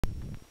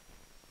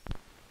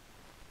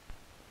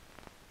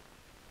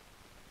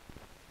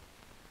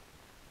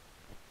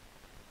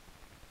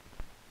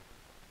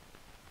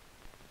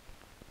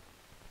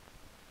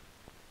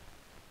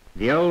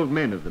The old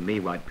men of the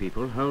Mewite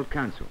people hold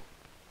council.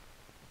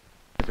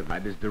 The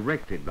tribe is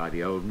directed by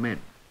the old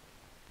men,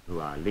 who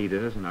are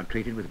leaders and are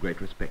treated with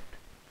great respect.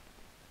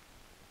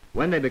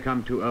 When they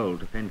become too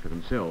old to fend for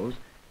themselves,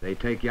 they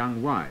take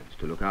young wives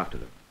to look after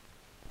them.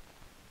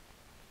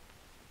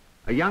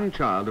 A young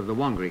child of the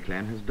Wangari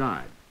clan has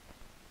died,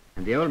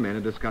 and the old men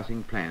are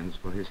discussing plans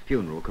for his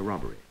funeral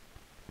corroboree.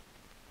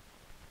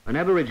 An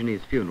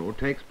Aborigines funeral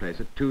takes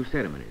place at two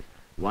ceremonies,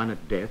 one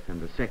at death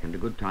and the second a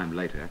good time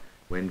later,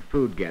 when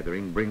food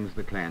gathering brings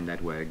the clan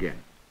that way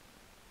again.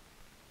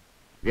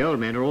 The old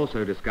men are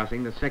also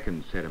discussing the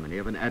second ceremony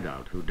of an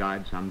adult who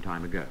died some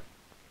time ago.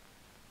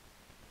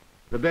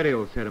 The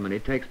burial ceremony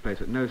takes place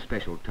at no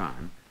special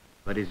time,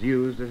 but is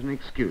used as an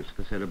excuse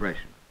for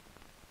celebration.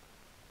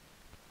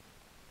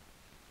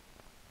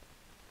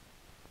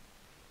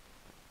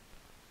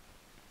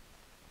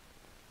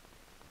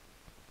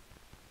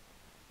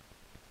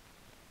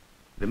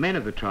 The men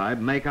of the tribe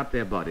make up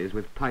their bodies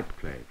with pipe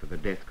clay for the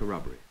death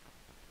corroboree.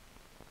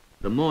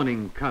 The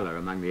mourning colour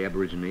among the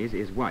Aborigines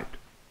is white.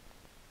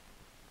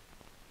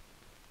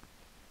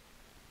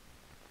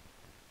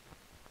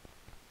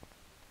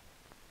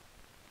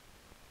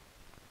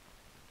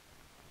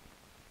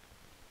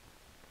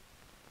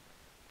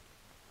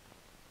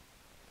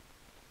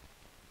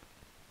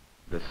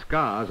 The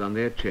scars on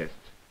their chests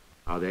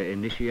are their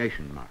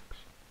initiation marks.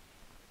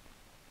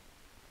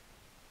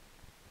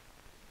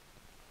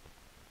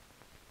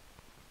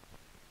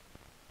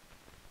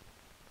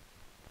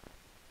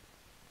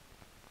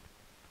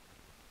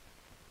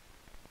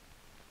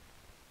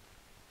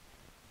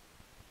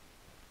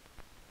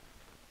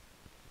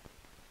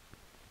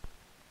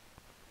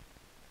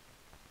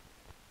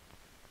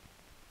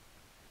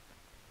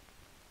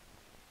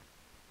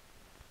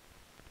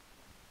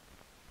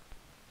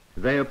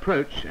 They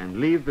approach and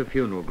leave the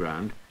funeral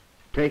ground,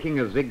 taking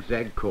a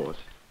zigzag course,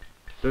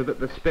 so that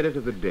the spirit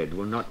of the dead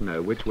will not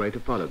know which way to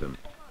follow them,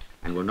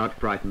 and will not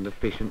frighten the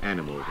fish and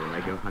animals when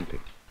they go hunting.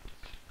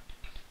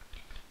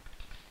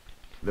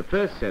 The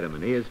first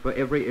ceremony is for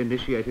every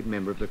initiated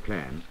member of the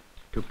clan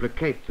to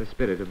placate the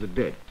spirit of the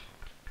dead,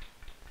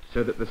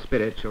 so that the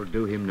spirit shall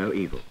do him no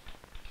evil.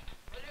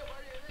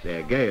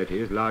 Their gaiety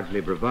is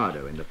largely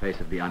bravado in the face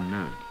of the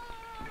unknown.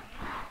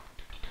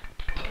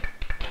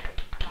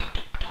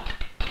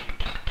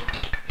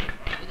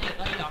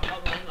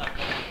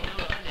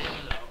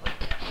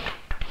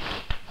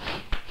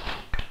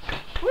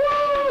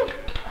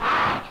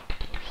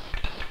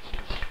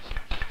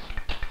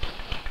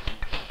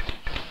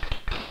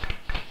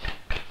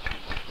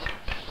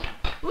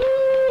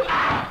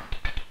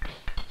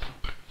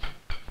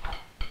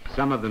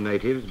 Some of the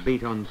natives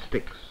beat on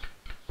sticks.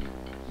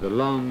 The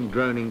long,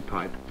 droning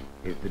pipe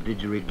is the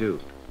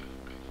didgeridoo,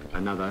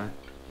 another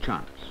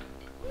chants.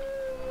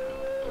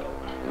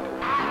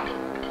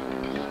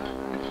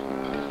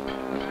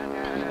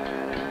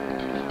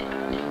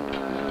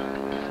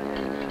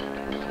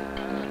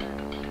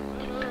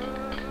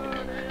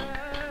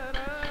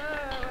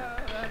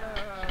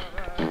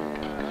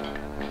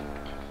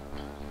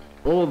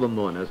 All the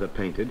mourners are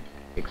painted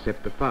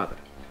except the father.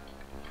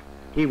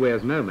 He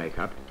wears no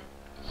makeup,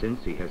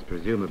 since he has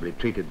presumably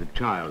treated the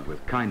child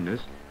with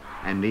kindness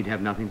and need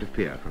have nothing to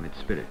fear from its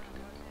spirit.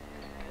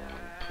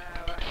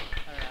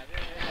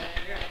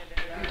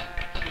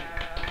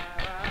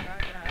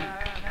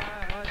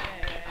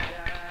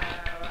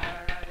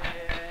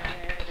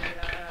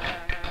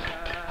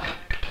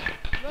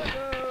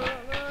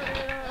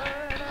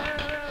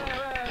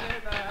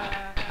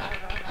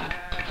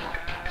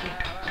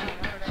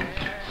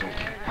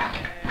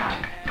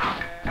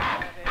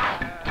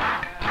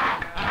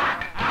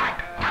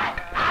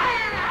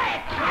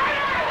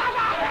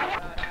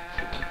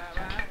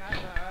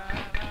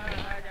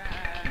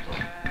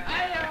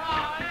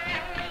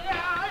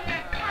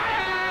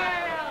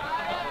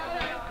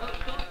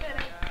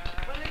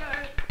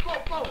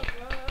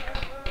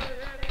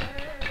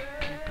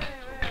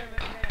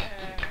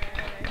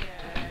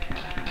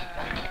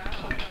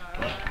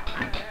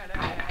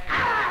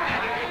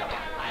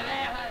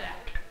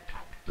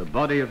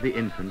 The body of the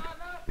infant,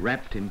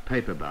 wrapped in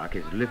paper bark,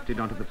 is lifted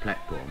onto the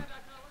platform,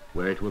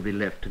 where it will be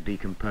left to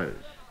decompose.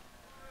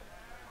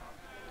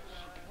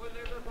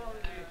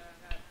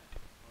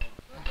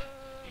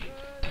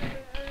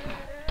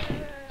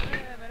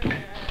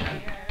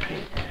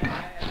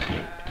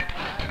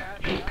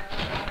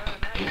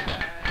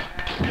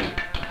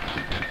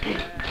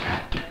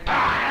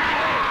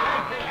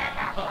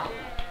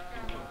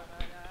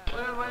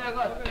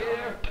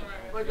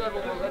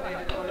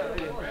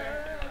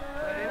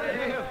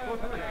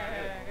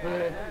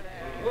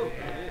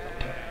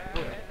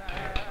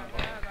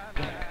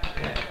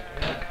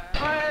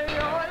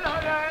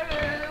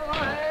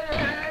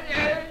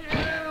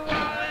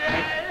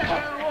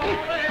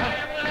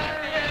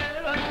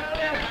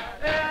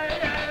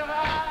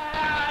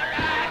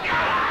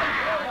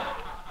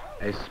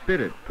 A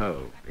spirit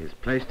pole is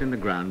placed in the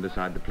ground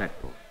beside the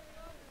platform.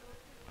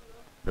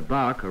 The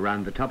bark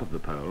around the top of the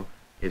pole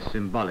is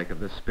symbolic of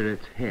the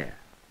spirit's hair.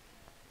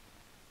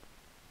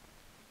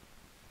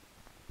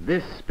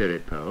 This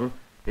spirit pole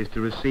is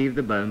to receive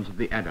the bones of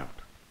the adult.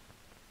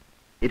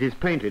 It is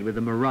painted with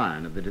the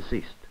merion of the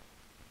deceased.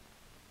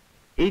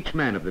 Each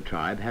man of the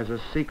tribe has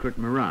a secret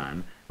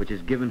merion which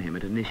is given him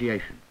at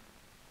initiation.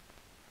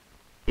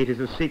 It is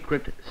a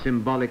secret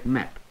symbolic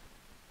map,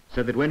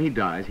 so that when he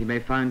dies he may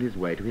find his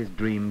way to his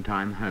dream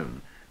time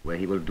home, where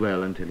he will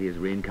dwell until he is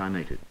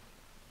reincarnated.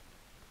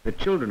 The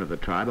children of the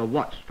tribe are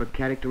watched for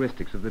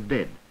characteristics of the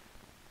dead,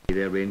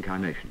 their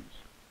reincarnations.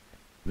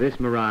 This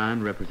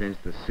merion represents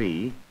the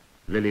sea,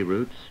 lily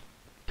roots,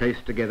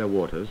 taste together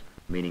waters,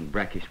 meaning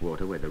brackish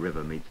water where the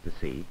river meets the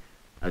sea,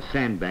 a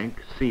sandbank,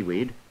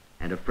 seaweed,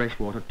 and a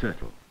freshwater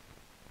turtle.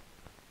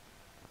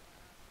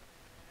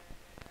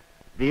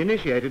 The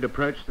initiated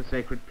approach the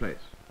sacred place,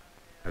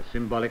 a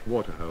symbolic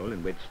waterhole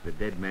in which the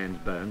dead man's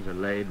bones are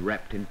laid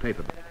wrapped in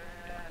paper.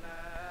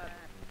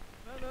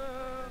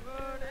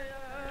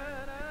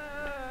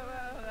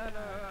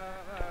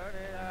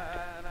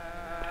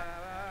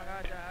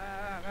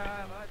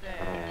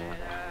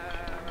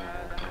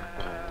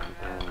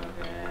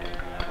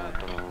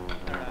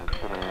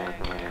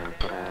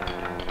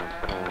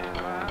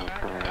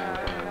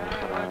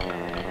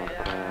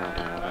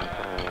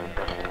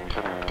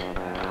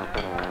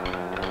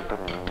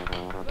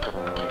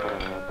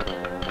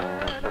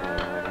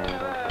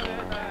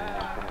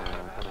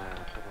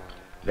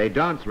 They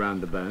dance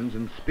round the bones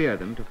and spear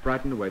them to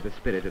frighten away the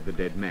spirit of the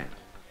dead man.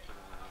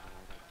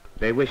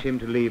 They wish him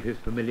to leave his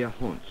familiar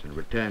haunts and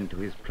return to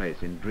his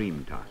place in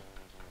dream time.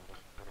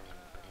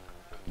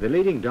 The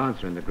leading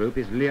dancer in the group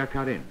is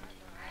Karin,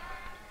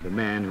 the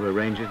man who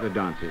arranges the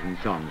dances and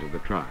songs of the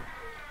tribe.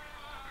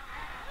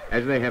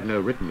 As they have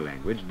no written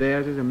language,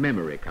 theirs is a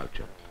memory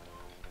culture.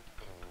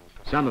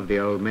 Some of the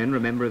old men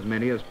remember as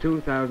many as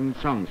 2,000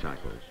 song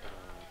cycles,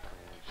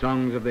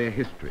 songs of their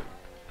history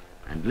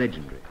and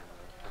legendary.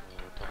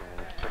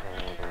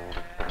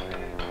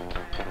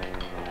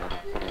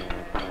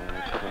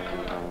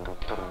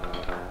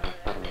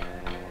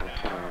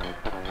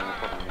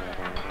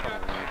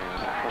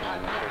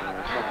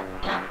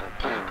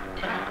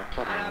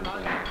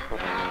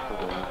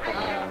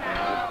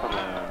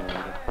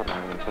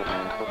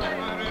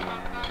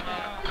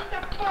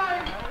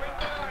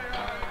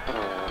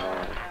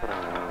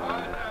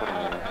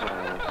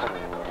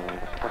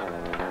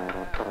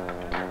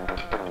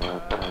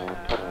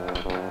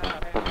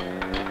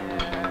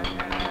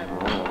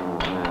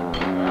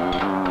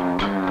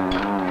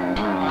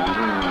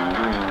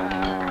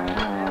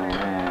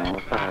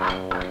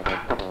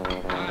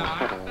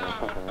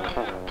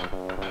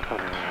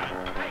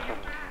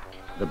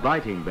 The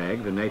biting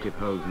bag the native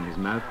holds in his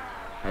mouth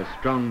has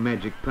strong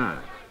magic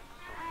powers.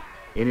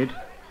 In it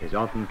is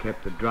often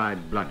kept the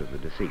dried blood of the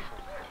deceased.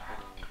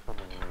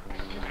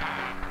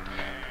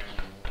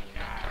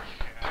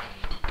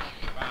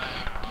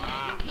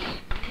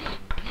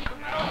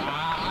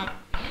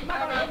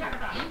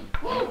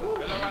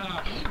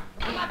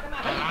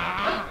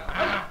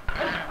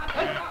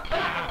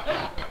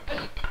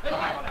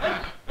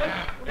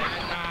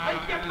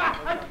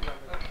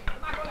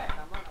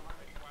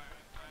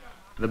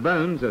 The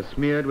bones are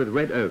smeared with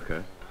red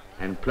ochre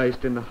and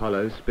placed in the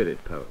hollow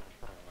spirit pole,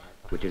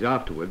 which is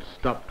afterwards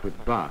stopped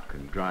with bark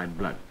and dried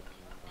blood.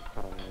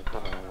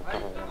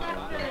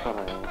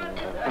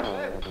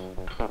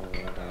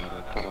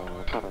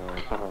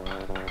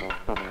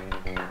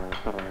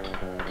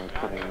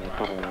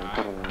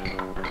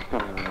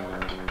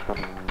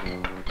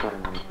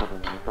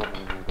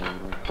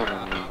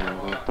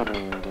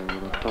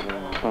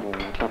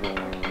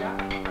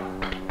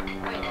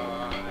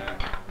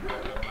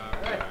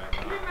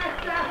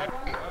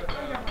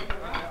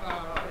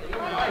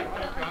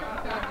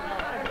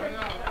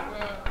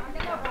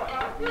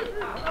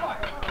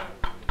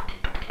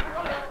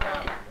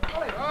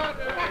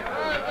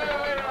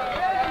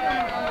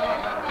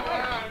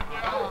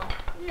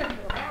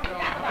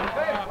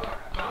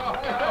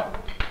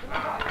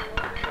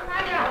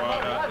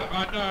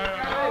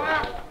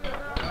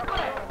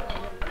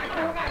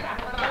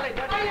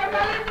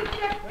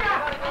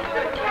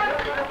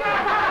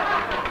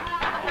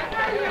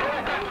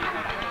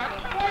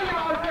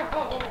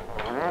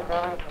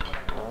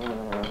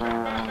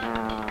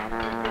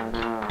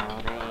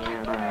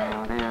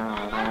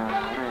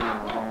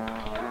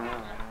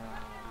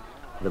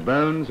 The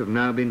bones have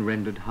now been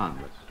rendered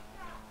harmless.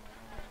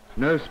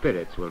 No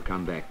spirits will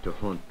come back to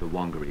haunt the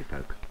Wangari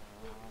folk.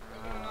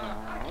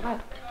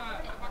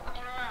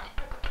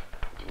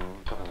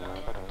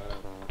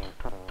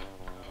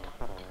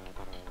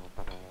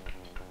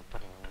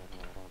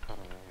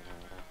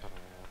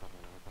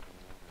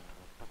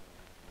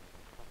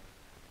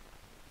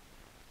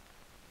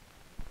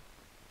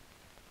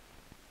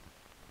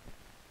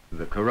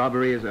 The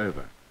corroboree is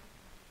over,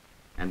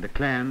 and the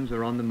clans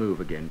are on the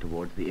move again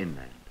towards the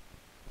inland.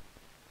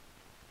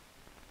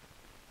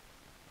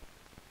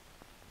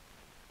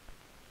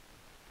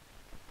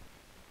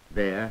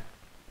 There,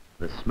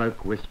 the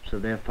smoke wisps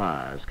of their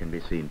fires can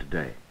be seen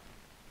today.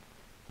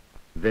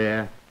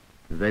 There,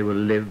 they will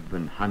live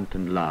and hunt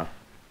and laugh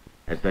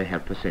as they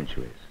have for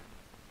centuries.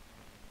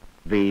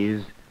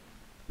 These,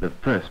 the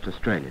first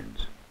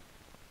Australians.